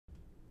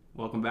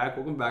Welcome back,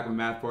 my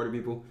math party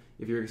people.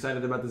 If you're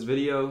excited about this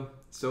video,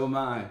 so am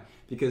I,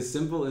 because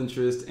simple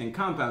interest and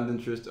compound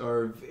interest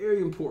are a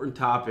very important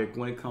topic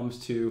when it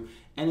comes to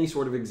any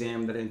sort of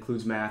exam that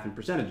includes math and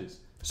percentages.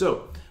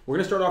 So we're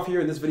gonna start off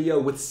here in this video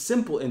with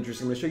simple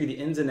interest. I'm gonna show you the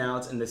ins and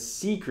outs and the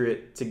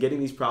secret to getting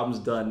these problems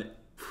done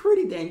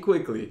pretty dang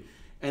quickly.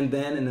 And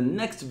then in the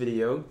next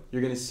video,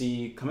 you're gonna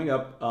see coming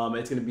up,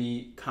 it's gonna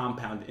be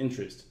compound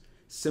interest.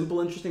 Simple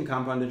interest and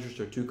compound interest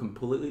are two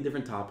completely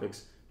different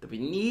topics that we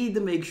need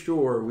to make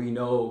sure we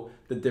know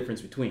the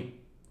difference between.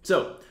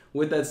 So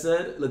with that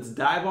said, let's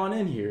dive on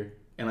in here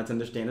and let's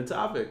understand the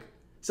topic.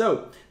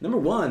 So number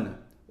one,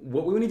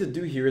 what we need to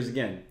do here is,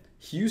 again,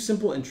 use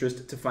simple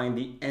interest to find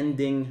the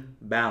ending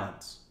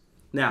balance.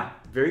 Now,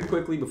 very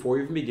quickly before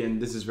we even begin,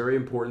 this is very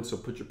important, so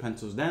put your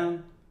pencils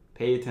down,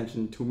 pay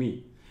attention to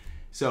me.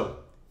 So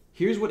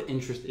here's what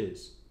interest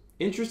is.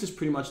 Interest is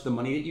pretty much the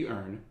money that you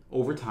earn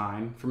over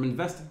time from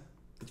investing.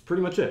 That's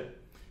pretty much it.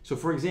 So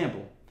for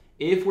example,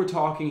 if we're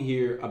talking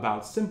here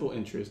about simple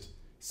interest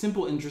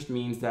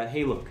means that,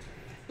 hey, look,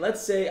 let's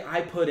say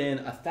I put in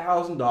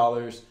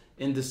 $1,000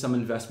 into some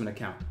investment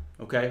account,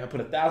 okay? I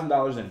put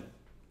 $1,000 in.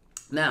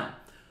 Now,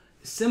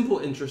 simple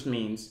interest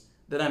means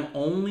that I'm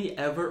only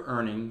ever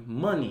earning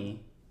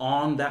money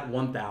on that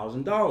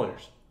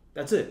 $1,000.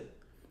 That's it.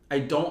 I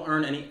don't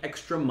earn any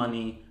extra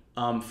money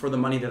for the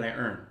money that I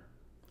earn.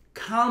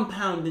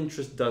 Compound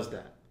interest does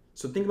that.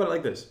 So think about it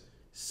like this.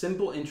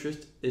 Simple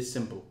interest is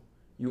simple.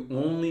 You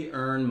only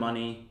earn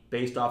money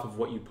based off of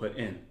what you put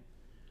in.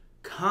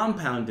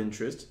 Compound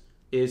interest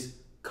is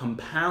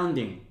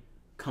compounding,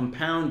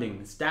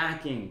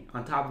 stacking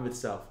on top of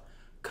itself.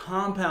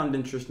 Compound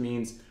interest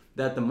means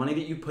that the money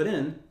that you put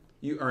in,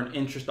 you earn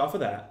interest off of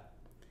that.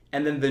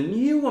 And then the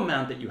new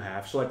amount that you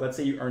have, so like let's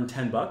say you earn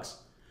 10 bucks.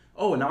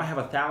 Oh, now I have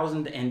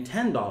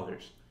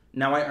 $1,010.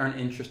 Now I earn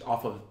interest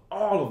off of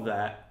all of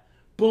that.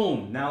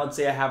 Boom, now let's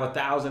say I have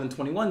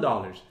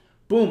 $1,021.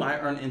 Boom, I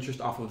earn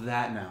interest off of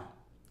that now,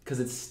 because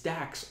it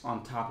stacks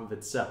on top of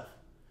itself.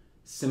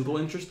 Simple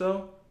interest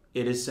though,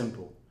 it is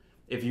simple.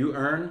 If you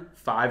earn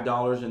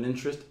 $5 in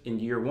interest in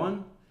year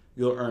one,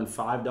 you'll earn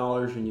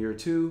 $5 in year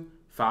two,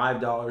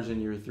 $5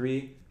 in year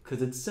three,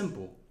 because it's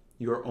simple.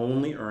 You're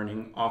only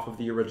earning off of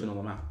the original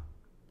amount.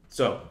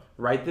 So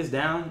write this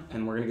down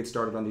and we're gonna get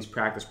started on these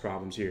practice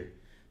problems here.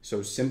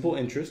 So simple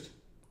interest,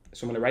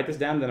 so I'm gonna write this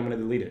down, then I'm gonna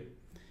delete it.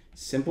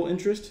 Simple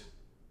interest,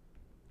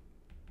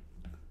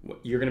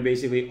 you're gonna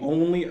basically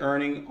only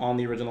earning on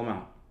the original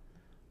amount.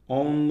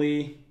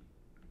 Only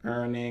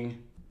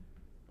earning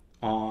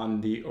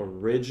on the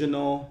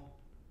original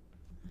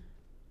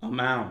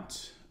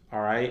amount,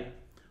 all right?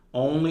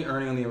 Only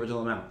earning on the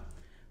original amount.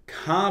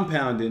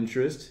 Compound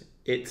interest,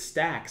 it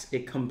stacks,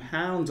 it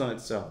compounds on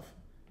itself.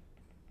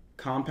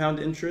 Compound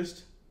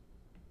interest,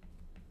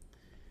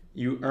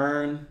 you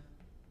earn,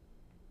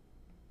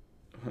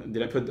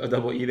 did I put a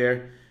double E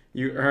there?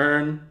 You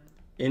earn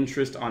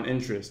interest on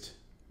interest.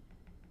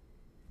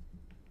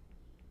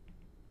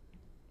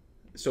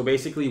 So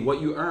basically what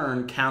you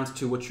earn counts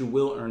to what you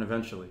will earn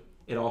eventually.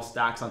 It all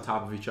stacks on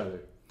top of each other.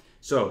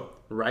 So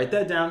write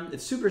that down.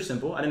 It's super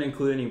simple. I didn't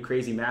include any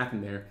crazy math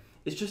in there.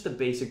 It's just the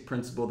basic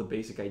principle, the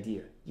basic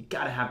idea. You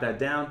gotta have that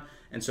down.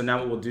 And so now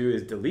what we'll do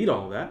is delete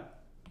all of that.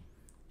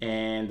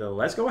 And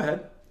let's go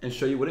ahead and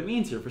show you what it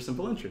means here for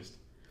simple interest.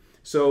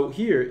 So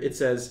here it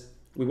says,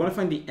 we wanna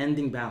find the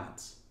ending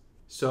balance.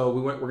 So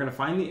we're gonna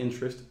find the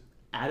interest,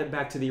 add it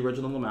back to the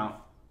original amount,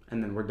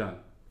 and then we're done.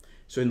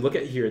 So look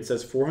at here, it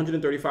says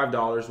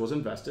 $435 was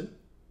invested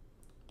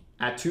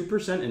at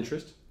 2%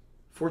 interest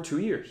for 2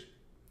 years.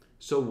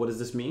 So what does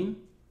this mean?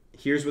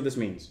 Here's what this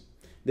means.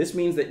 This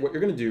means that what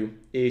you're gonna do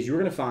is you're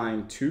gonna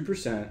find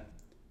 2%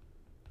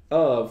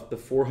 of the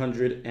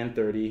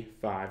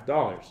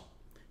 $435.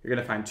 You're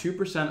gonna find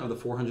 2% of the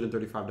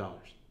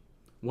 $435.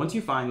 Once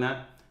you find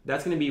that,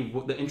 that's gonna be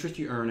the interest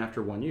you earn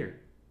after 1 year.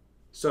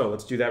 So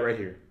let's do that right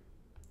here.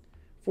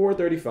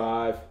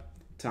 435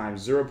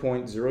 times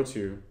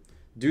 0.02.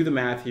 Do the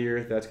math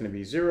here, that's gonna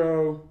be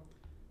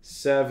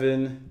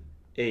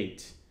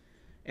 0.78.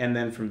 And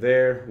then from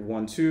there,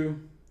 1, 2,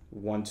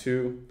 1,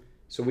 2.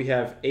 So we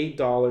have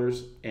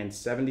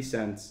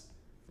 $8.70.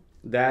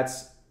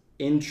 That's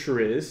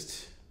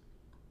interest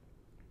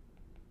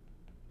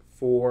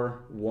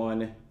for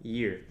 1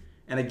 year.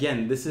 And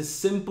again, this is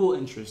simple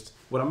interest.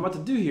 What I'm about to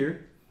do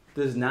here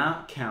does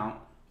not count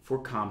for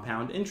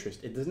compound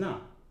interest. It does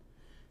not.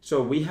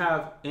 So we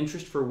have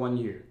interest for 1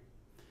 year.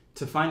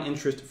 To find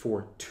interest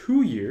for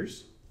 2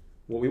 years,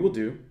 what we will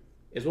do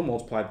is we'll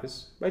multiply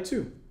this by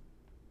 2.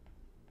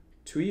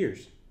 2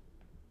 years.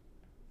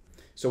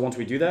 So once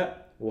we do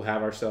that, we'll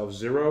have ourselves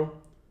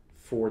 0,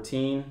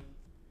 14,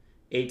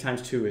 8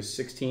 times 2 is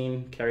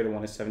 16, carry the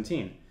 1 is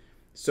 17.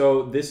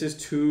 So this is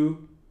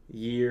 2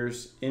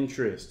 years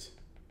interest.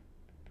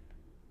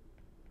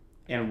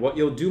 And what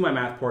you'll do, my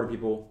math party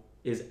people,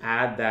 is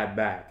add that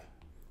back.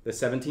 The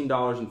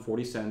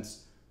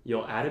 $17.40,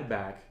 you'll add it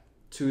back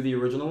to the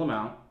original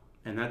amount,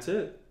 and that's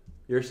it.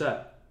 You're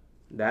set.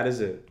 That is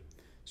it.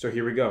 So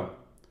here we go.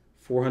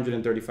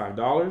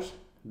 $435.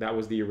 That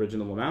was the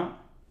original amount.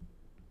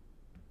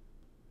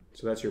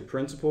 So that's your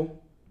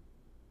principal.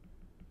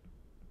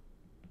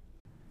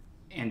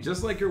 And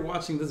just like you're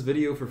watching this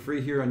video for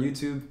free here on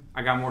YouTube,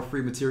 I got more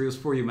free materials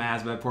for you, my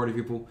ASVAB party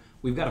people.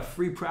 We've got a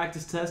free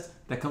practice test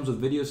that comes with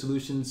video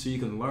solutions so you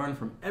can learn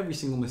from every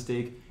single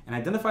mistake and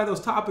identify those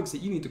topics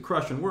that you need to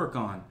crush and work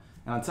on.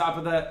 And on top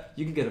of that,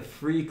 you can get a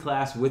free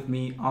class with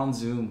me on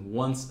Zoom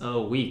once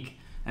a week.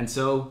 And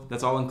so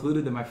that's all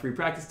included in my free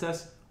practice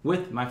test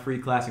with my free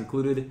class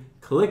included.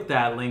 Click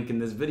that link in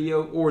this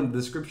video or in the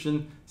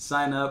description,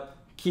 sign up,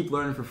 keep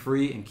learning for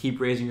free, and keep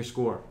raising your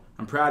score.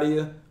 I'm proud of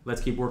you. Let's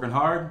keep working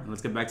hard and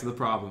let's get back to the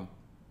problem.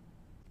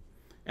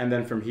 And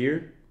then from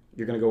here,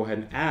 you're going to go ahead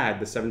and add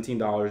the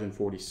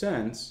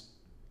 $17.40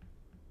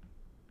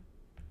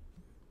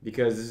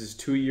 because this is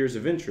 2 years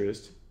of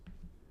interest.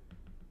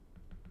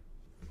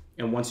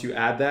 And once you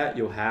add that,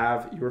 you'll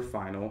have your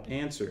final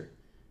answer.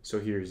 So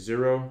here's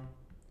 0,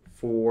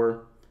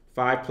 4,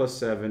 5 plus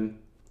 7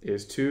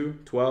 is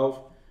 2,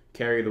 12.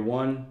 Carry the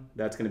 1,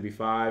 that's going to be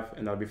 5,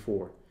 and that'll be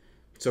 4.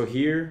 So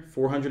here,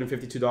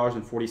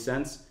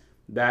 $452.40.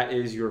 That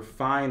is your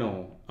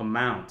final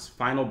amount,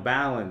 final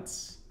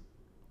balance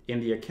in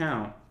the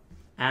account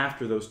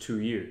after those 2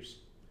 years.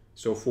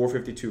 So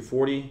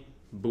 $452.40,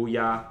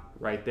 booyah,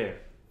 right there.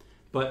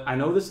 But I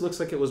know this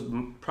looks like it was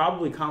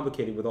probably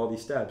complicated with all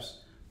these steps,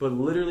 but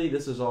literally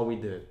this is all we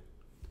did.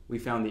 We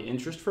found the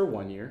interest for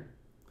 1 year,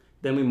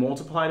 then we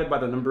multiplied it by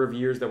the number of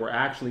years that were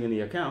actually in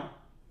the account,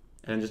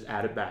 and then just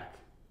add it back,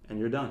 and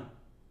you're done.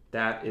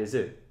 That is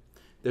it.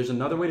 There's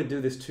another way to do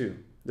this too.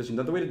 There's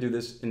another way to do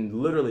this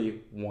in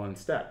literally one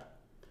step.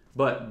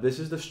 But this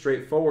is the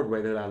straightforward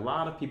way that a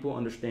lot of people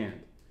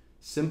understand.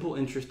 Simple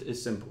interest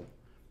is simple.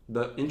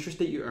 The interest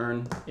that you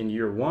earn in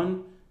year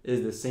 1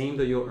 is the same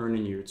that you'll earn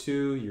in year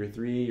 2, year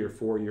 3, year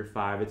 4, year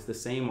 5. It's the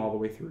same all the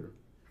way through.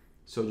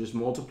 So just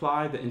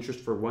multiply the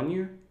interest for 1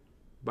 year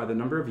by the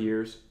number of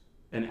years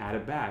and add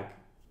it back,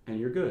 and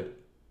you're good.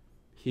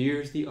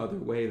 Here's the other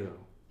way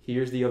though.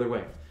 Here's the other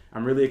way.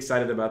 I'm really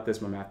excited about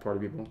this, my math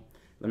party people.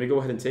 Let me go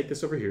ahead and take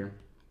this over here.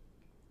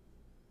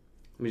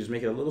 Let me just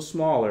make it a little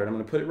smaller, and I'm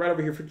going to put it right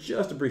over here for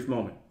just a brief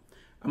moment.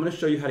 I'm going to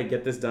show you how to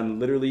get this done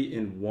literally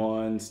in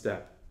one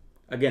step.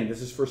 Again,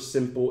 this is for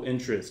simple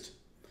interest.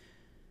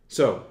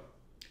 So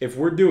if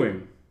we're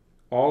doing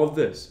all of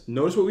this,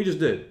 notice what we just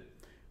did.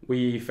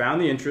 We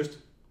found the interest,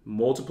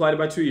 multiplied it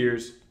by 2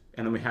 years,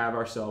 and then we have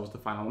ourselves the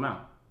final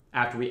amount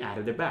after we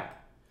added it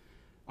back.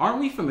 Aren't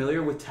we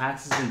familiar with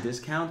taxes and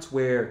discounts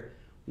where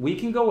we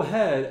can go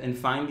ahead and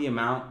find the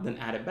amount, then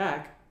add it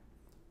back?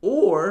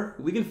 Or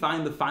we can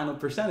find the final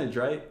percentage,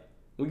 right?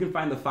 We can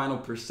find the final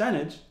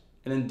percentage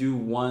and then do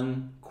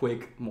one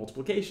quick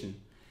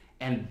multiplication.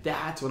 And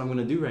that's what I'm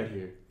gonna do right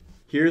here.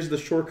 Here's the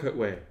shortcut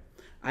way.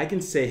 I can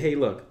say, hey,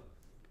 look,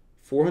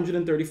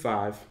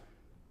 435,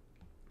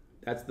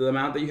 that's the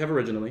amount that you have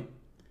originally,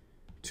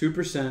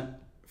 2%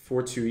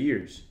 for 2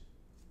 years.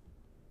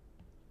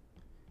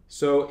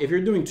 So if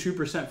you're doing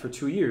 2% for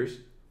 2 years,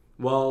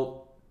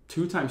 well,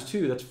 2 times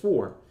 2, that's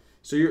 4.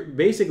 So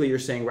you're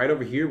saying right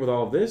over here with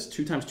all of this,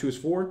 2 times 2 is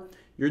 4,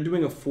 you're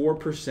doing a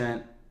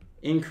 4%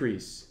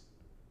 increase.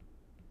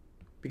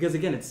 Because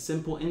again, it's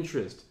simple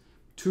interest.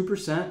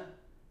 2%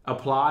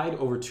 applied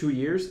over 2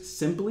 years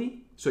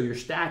simply, so you're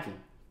stacking.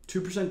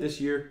 2% this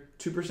year,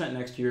 2%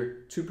 next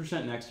year,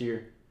 2% next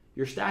year,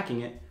 you're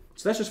stacking it.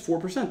 So that's just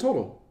 4%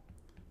 total.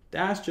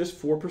 That's just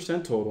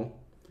 4% total.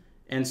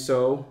 And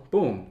so,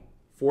 boom,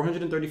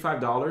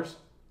 $435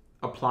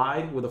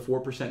 applied with a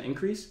 4%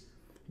 increase.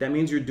 That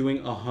means you're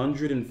doing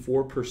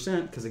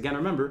 104%, because again,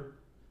 remember,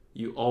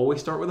 you always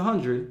start with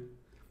 100.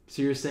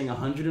 So you're saying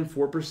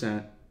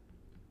 104%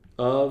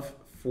 of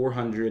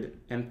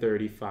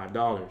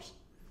 $435.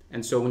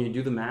 And so when you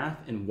do the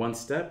math in one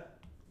step,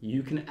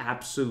 you can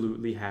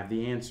absolutely have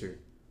the answer.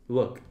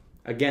 Look,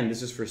 again,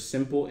 this is for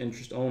simple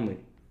interest only.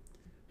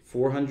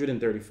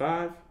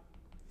 435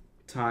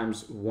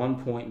 times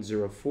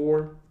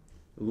 1.04.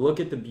 Look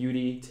at the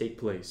beauty take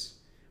place.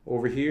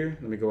 Over here,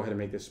 let me go ahead and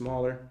make this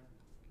smaller.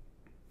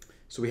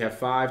 So we have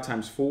 5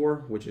 times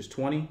 4, which is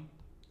 20.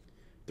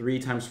 3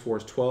 times 4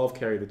 is 12,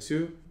 carry the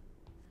 2.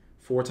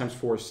 4 times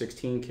 4 is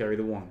 16, carry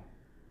the 1.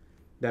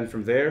 Then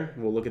from there,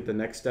 we'll look at the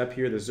next step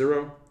here, the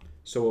 0.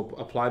 So we'll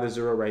apply the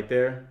 0 right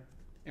there,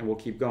 and we'll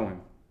keep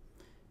going.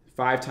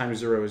 5 times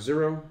 0 is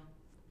 0.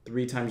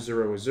 3 times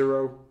 0 is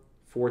 0.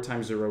 4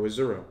 times 0 is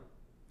 0.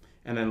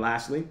 And then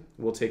lastly,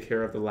 we'll take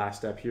care of the last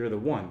step here, the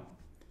 1.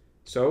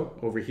 So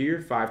over here,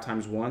 5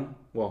 times 1,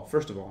 well,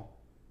 first of all,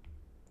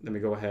 let me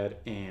go ahead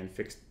and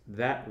fix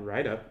that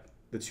right up.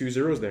 The 2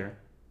 zeros there.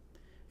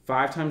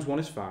 5 times 1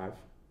 is 5.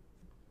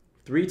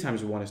 3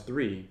 times 1 is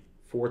 3.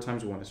 4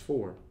 times 1 is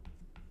 4.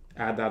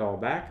 Add that all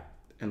back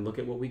and look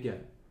at what we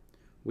get.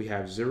 We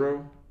have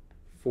 0,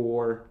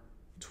 4,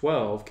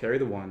 12, carry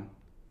the 1,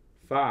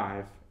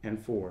 5, and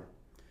 4.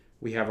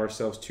 We have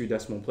ourselves 2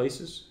 decimal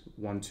places,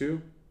 1,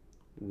 2,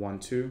 1,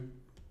 2,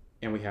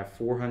 and we have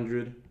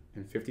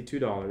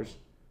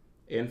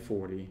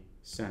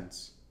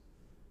 $452.40.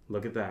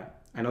 Look at that.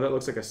 I know that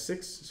looks like a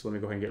 6, so let me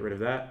go ahead and get rid of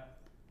that.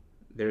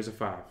 There's a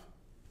 5.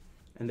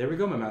 And there we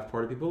go, my math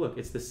party people. Look,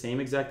 it's the same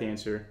exact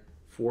answer,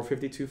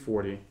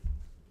 452.40,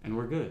 and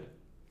we're good.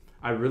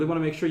 I really want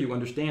to make sure you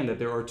understand that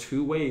there are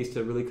two ways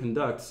to really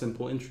conduct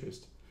simple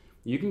interest.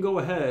 You can go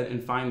ahead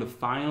and find the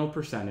final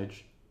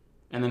percentage,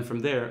 and then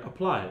from there,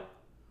 apply it.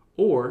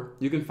 Or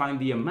you can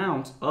find the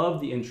amount of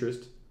the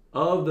interest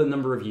of the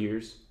number of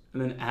years,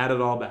 and then add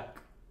it all back.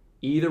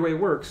 Either way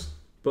works,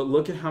 but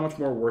look at how much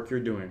more work you're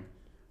doing.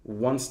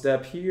 One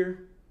step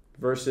here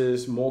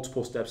versus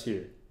multiple steps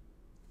here.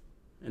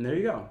 And there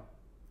you go.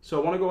 So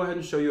I want to go ahead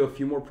and show you a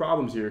few more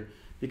problems here,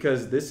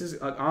 because this is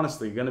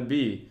honestly going to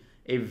be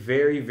a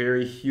very,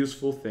 very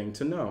useful thing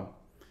to know.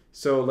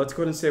 So let's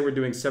go ahead and say we're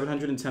doing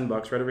 $710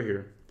 right over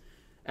here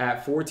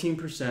at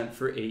 14%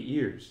 for 8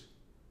 years.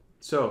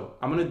 So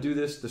I'm going to do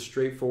this the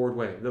straightforward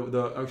way,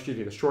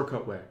 the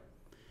shortcut way.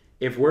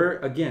 If we're,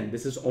 again,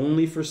 this is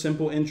only for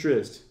simple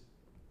interest.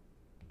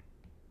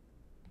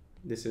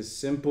 This is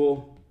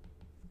simple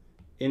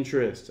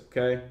interest,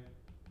 okay?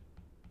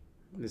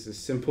 This is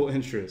simple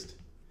interest.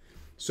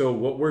 So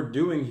what we're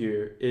doing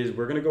here is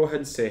we're gonna go ahead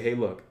and say, hey,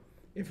 look,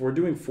 if we're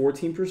doing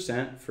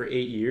 14% for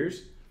 8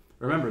 years,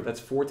 remember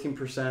that's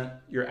 14%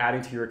 you're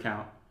adding to your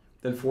account,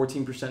 then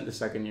 14% the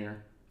second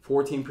year,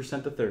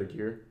 14% the third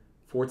year,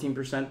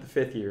 14% the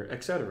fifth year,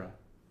 etc.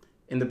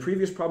 In the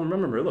previous problem,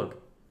 remember,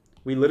 look,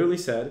 we literally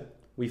said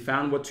we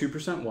found what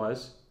 2%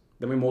 was,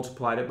 then we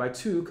multiplied it by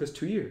 2 because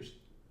 2 years.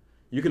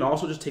 You can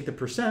also just take the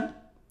percent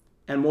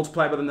and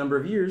multiply by the number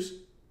of years,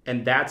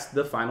 and that's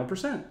the final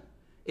percent.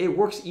 It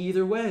works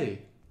either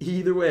way,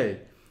 either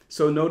way.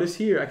 So notice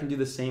here, I can do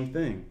the same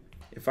thing.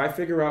 If I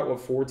figure out what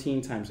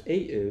 14 times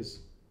 8 is,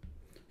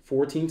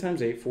 14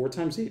 times 8, 4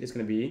 times 8 is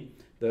going to be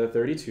the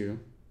 32.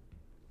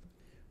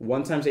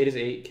 1 times 8 is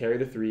 8, carry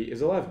the 3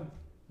 is 11.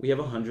 We have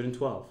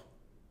 112.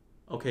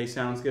 Okay,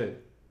 sounds good.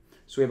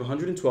 So we have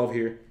 112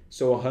 here,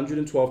 so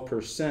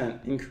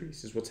 112%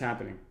 increase is what's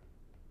happening.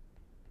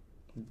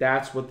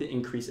 That's what the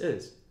increase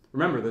is.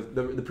 Remember,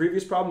 the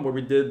previous problem where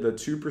we did the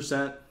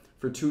 2%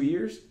 for 2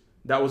 years,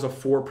 that was a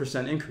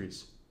 4%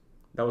 increase.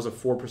 That was a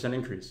 4%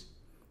 increase.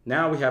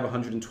 Now we have a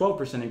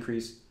 112%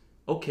 increase.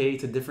 Okay,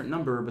 it's a different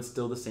number, but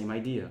still the same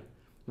idea.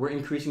 We're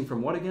increasing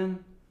from what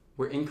again?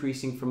 We're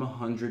increasing from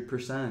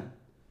 100%.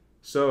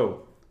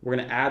 So we're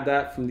going to add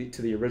that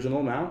to the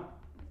original amount.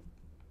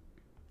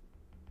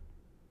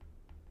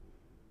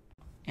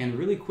 And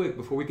really quick,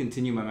 before we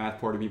continue, my math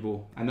party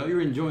people, I know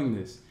you're enjoying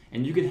this,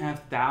 and you can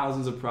have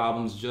thousands of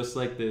problems just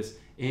like this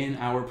in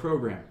our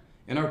program.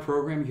 In our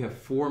program, you have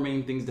 4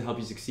 main things to help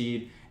you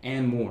succeed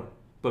and more.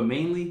 But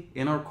mainly,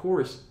 in our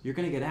course, you're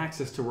going to get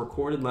access to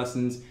recorded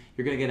lessons,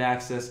 you're going to get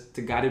access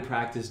to guided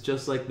practice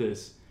just like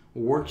this,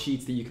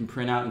 worksheets that you can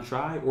print out and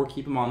try or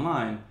keep them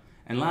online,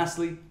 and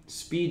lastly,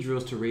 speed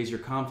drills to raise your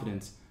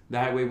confidence.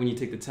 That way when you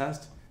take the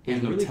test,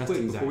 there's no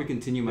testing. Before we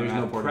continue, there's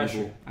no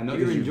pressure. I know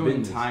you're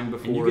enjoying time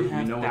before, and you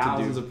can have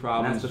thousands of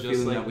problems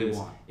just like this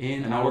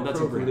in our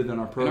program. Included in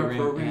our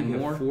program and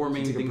more. 4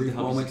 main things to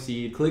help you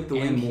succeed. Click the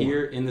link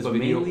here in this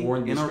video or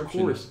in the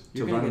description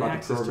to learn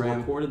about the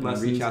program, recorded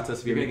lessons. Reach out to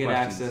us if you have any questions. You're going to get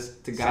access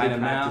to guided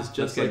practice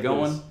just like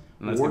going.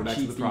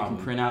 Worksheets that you can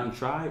print out and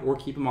try or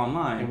keep them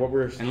online. And what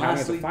we're having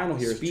at the final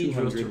here is speed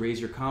drills to raise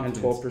your confidence.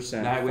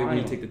 12%. That way when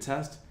you take the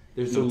test,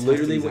 there's no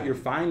literally what you're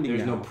finding.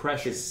 There's no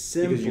pressure. It's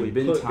simply because you've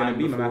been time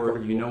before,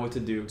 you know what to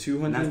do.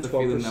 212%. And that's the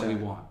feeling that we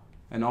want.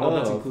 And all of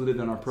that's included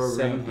in our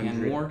program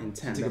and more.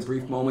 So take a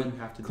brief moment,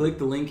 click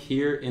the link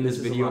here in this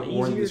video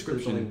or in the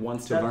description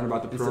to learn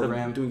about the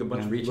program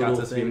and reach out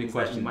to us if you have any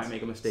questions. You might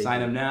make a mistake.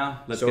 Sign up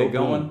now. Let's get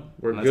going.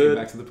 We're good. Let's get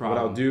back to the problem.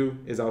 What I'll do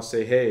is I'll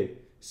say, hey,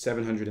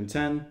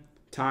 710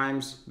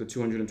 times the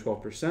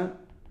 212%,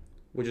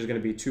 which is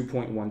going to be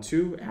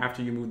 2.12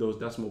 after you move those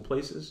decimal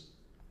places.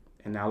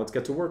 And now let's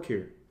get to work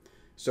here.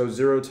 So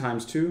 0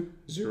 times 2,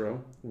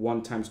 0.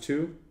 1 times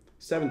 2,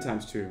 7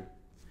 times 2.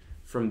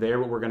 From there,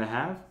 what we're going to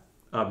have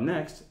up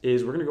next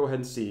is we're going to go ahead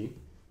and see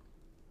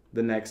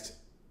the next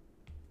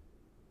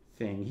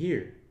thing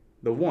here,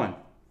 the 1.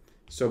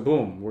 So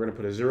boom, we're going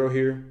to put a 0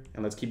 here,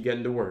 and let's keep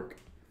getting to work.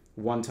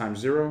 1 times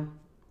 0,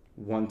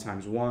 1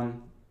 times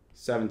 1,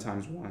 7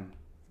 times 1.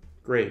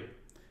 Great.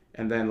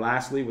 And then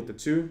lastly, with the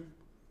 2,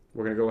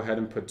 we're going to go ahead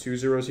and put 2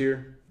 zeros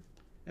here.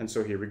 And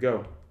so here we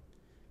go.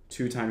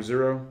 2 times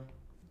 0,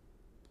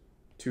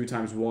 2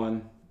 times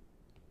 1,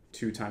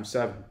 2 times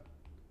 7,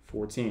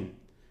 14.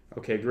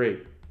 Okay,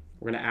 great.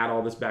 We're going to add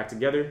all this back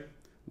together.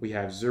 We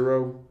have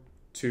 0,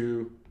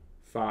 2,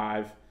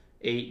 5,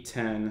 8,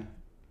 10,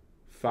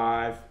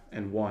 5,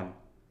 and 1.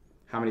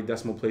 How many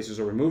decimal places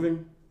are we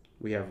moving?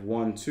 We have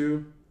 1,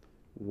 2,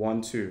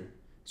 1, 2.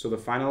 So the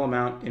final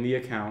amount in the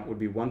account would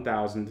be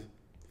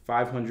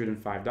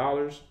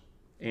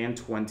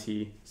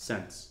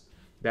 $1,505.20.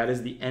 That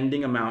is the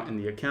ending amount in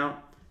the account,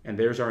 and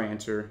there's our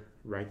answer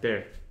right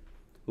there.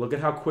 Look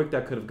at how quick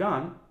that could have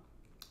gone,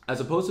 as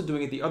opposed to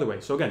doing it the other way.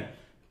 So again,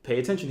 pay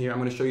attention here. I'm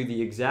going to show you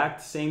the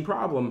exact same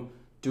problem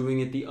doing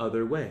it the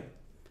other way.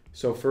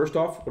 So first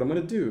off, what I'm going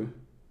to do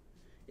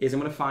is I'm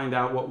going to find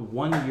out what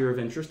 1 year of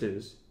interest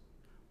is,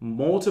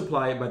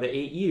 multiply it by the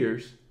 8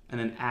 years, and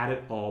then add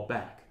it all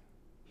back.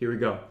 Here we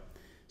go.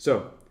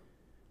 So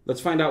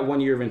Let's find out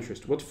 1 year of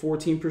interest. What's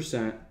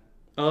 14%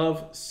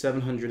 of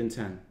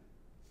 710?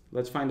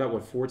 Let's find out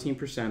what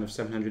 14% of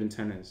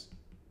 710 is.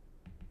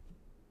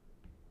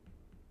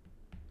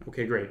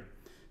 Okay, great.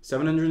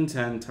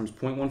 710 times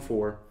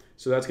 0.14.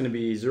 So that's going to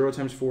be 0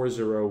 times 4 is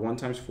 0, 1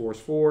 times 4 is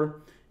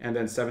 4, and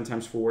then 7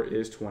 times 4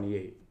 is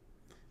 28.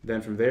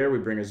 Then from there, we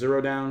bring a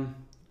 0 down.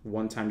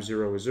 1 times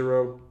 0 is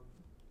 0.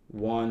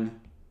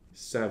 1,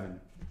 7.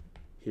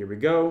 Here we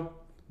go.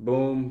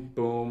 Boom,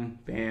 boom,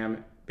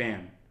 bam,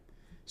 bam.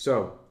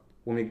 So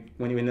when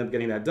you end up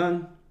getting that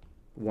done,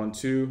 1,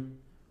 2,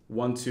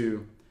 1,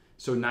 2.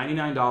 So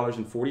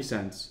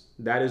 $99.40,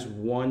 that is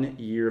 1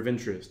 year of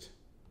interest.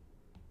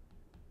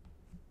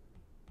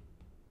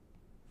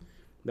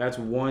 That's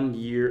 1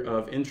 year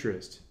of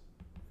interest.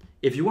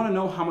 If you want to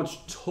know how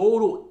much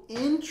total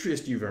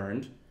interest you've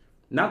earned,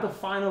 not the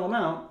final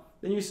amount,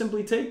 then you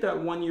simply take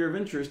that 1 year of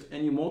interest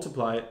and you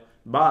multiply it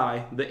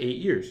by the 8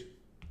 years.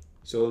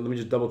 So let me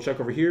just double check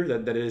over here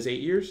that it is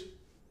 8 years.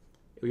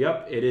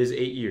 Yep, it is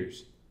 8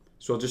 years.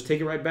 So I'll just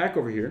take it right back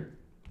over here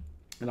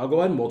and I'll go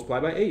ahead and multiply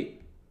by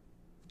 8.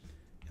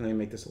 And let me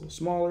make this a little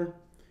smaller.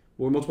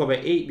 We'll multiply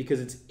by 8 because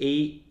it's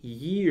 8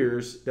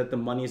 years that the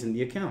money is in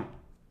the account.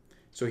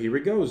 So here we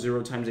go.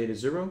 0 times 8 is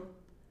 0.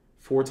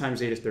 4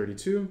 times 8 is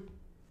 32.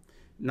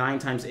 9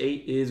 times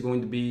 8 is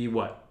going to be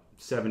what?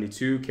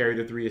 72. Carry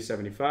the 3 is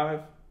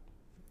 75.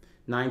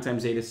 9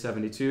 times 8 is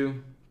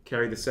 72.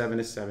 Carry the 7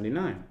 is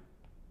 79.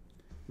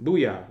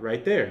 Booyah,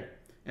 right there.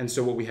 And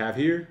so what we have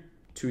here,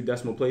 2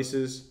 decimal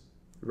places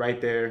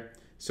right there.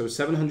 So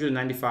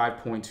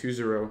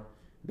 795.20,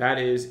 that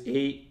is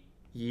 8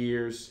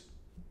 years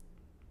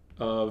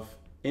of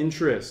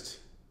interest.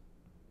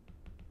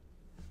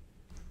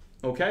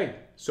 Okay,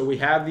 so we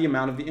have the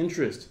amount of the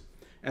interest.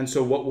 And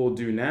so what we'll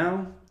do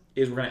now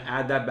is we're going to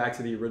add that back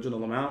to the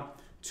original amount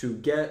to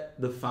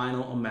get the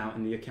final amount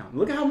in the account.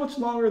 Look at how much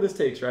longer this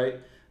takes, right?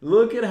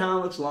 Look at how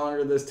much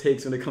longer this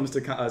takes when it comes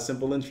to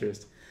simple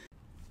interest.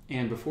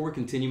 And before we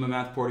continue, my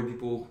math party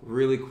people,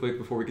 really quick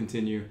before we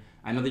continue,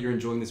 I know that you're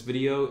enjoying this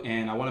video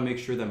and I want to make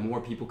sure that more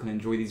people can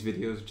enjoy these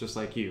videos just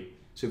like you.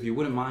 So if you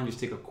wouldn't mind, just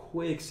take a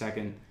quick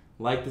second,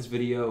 like this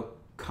video,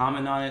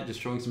 comment on it,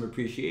 just showing some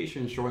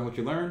appreciation, showing what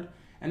you learned,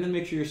 and then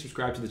make sure you're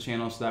subscribed to the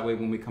channel so that way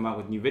when we come out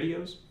with new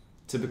videos,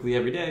 typically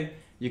every day,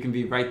 you can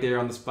be right there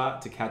on the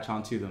spot to catch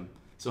on to them.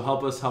 So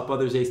help us help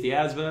others ace the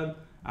ASVAB.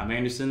 I'm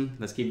Anderson.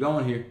 Let's keep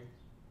going here.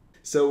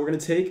 So we're going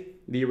to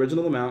take the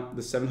original amount,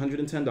 the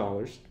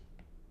 $710.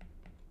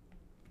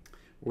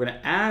 We're going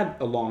to add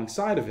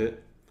alongside of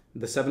it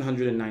the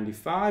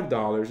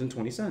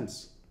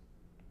 $795.20.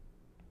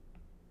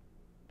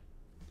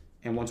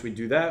 And once we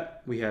do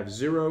that, we have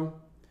 0,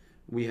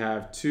 we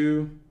have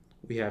 2,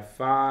 we have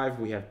 5,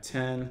 we have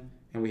 10,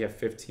 and we have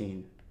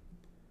 15.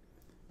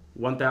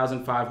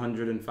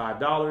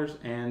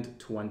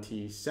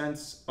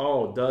 $1,505.20.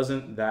 Oh,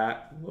 doesn't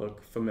that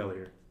look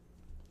familiar?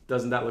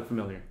 Doesn't that look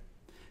familiar?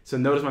 So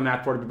notice my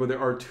math party people,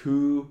 there are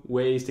 2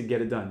 ways to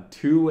get it done.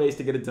 2 ways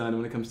to get it done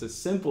when it comes to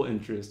simple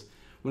interest.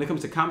 When it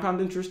comes to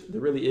compound interest,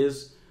 there really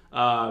is,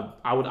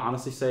 I would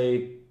honestly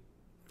say,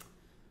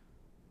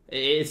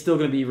 it's still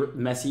going to be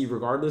messy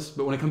regardless,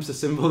 but when it comes to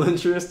simple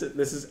interest,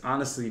 this is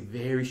honestly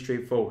very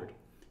straightforward.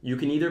 You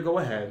can either go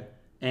ahead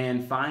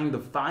and find the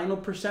final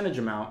percentage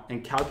amount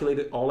and calculate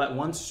it all at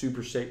once,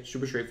 super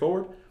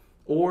straightforward,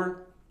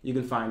 or you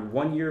can find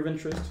 1 year of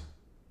interest,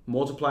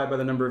 multiply it by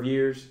the number of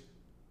years,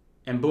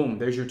 and boom,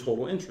 there's your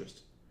total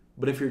interest.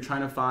 But if you're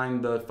trying to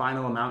find the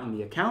final amount in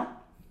the account,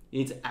 you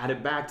need to add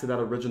it back to that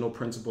original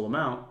principal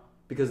amount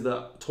because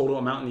the total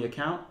amount in the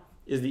account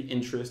is the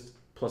interest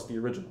plus the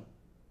original.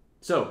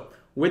 So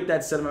with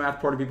that said, my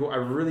math party people, I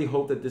really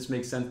hope that this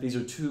makes sense. These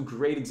are 2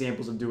 great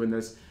examples of doing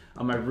this.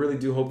 I really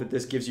do hope that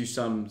this gives you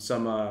some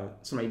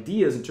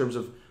ideas in terms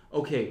of,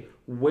 okay,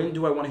 when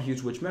do I want to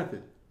use which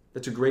method?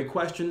 That's a great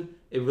question.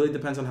 It really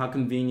depends on how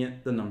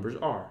convenient the numbers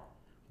are.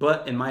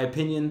 But in my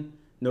opinion,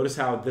 notice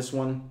how this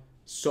one,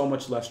 so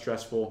much less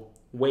stressful,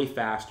 way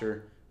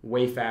faster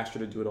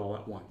to do it all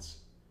at once.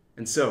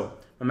 And so,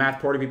 my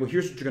math party people,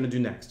 here's what you're going to do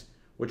next.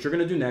 What you're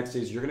going to do next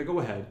is you're going to go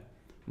ahead,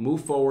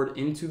 move forward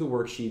into the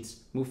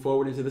worksheets, move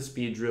forward into the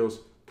speed drills,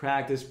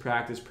 practice,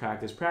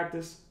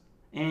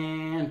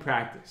 and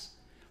practice.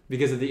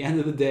 Because at the end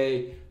of the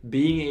day,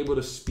 being able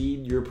to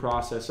speed your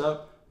process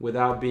up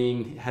without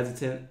being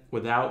hesitant,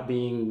 without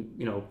being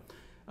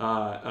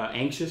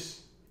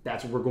anxious,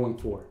 that's what we're going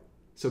for.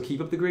 So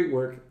keep up the great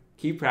work,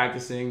 keep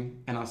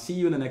practicing, and I'll see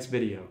you in the next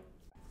video.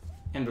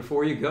 And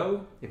before you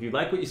go, if you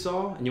like what you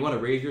saw and you want to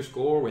raise your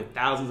score with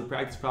thousands of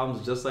practice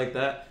problems just like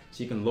that,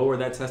 so you can lower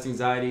that test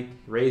anxiety,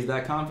 raise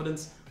that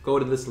confidence, go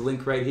to this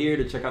link right here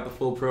to check out the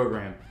full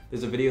program.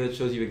 There's a video that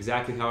shows you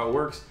exactly how it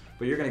works,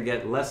 but you're going to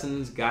get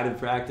lessons, guided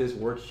practice,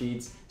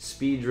 worksheets,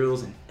 speed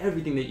drills, and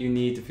everything that you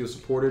need to feel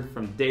supported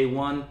from day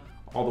 1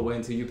 all the way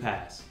until you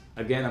pass.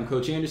 Again, I'm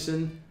Coach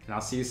Anderson, and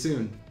I'll see you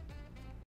soon.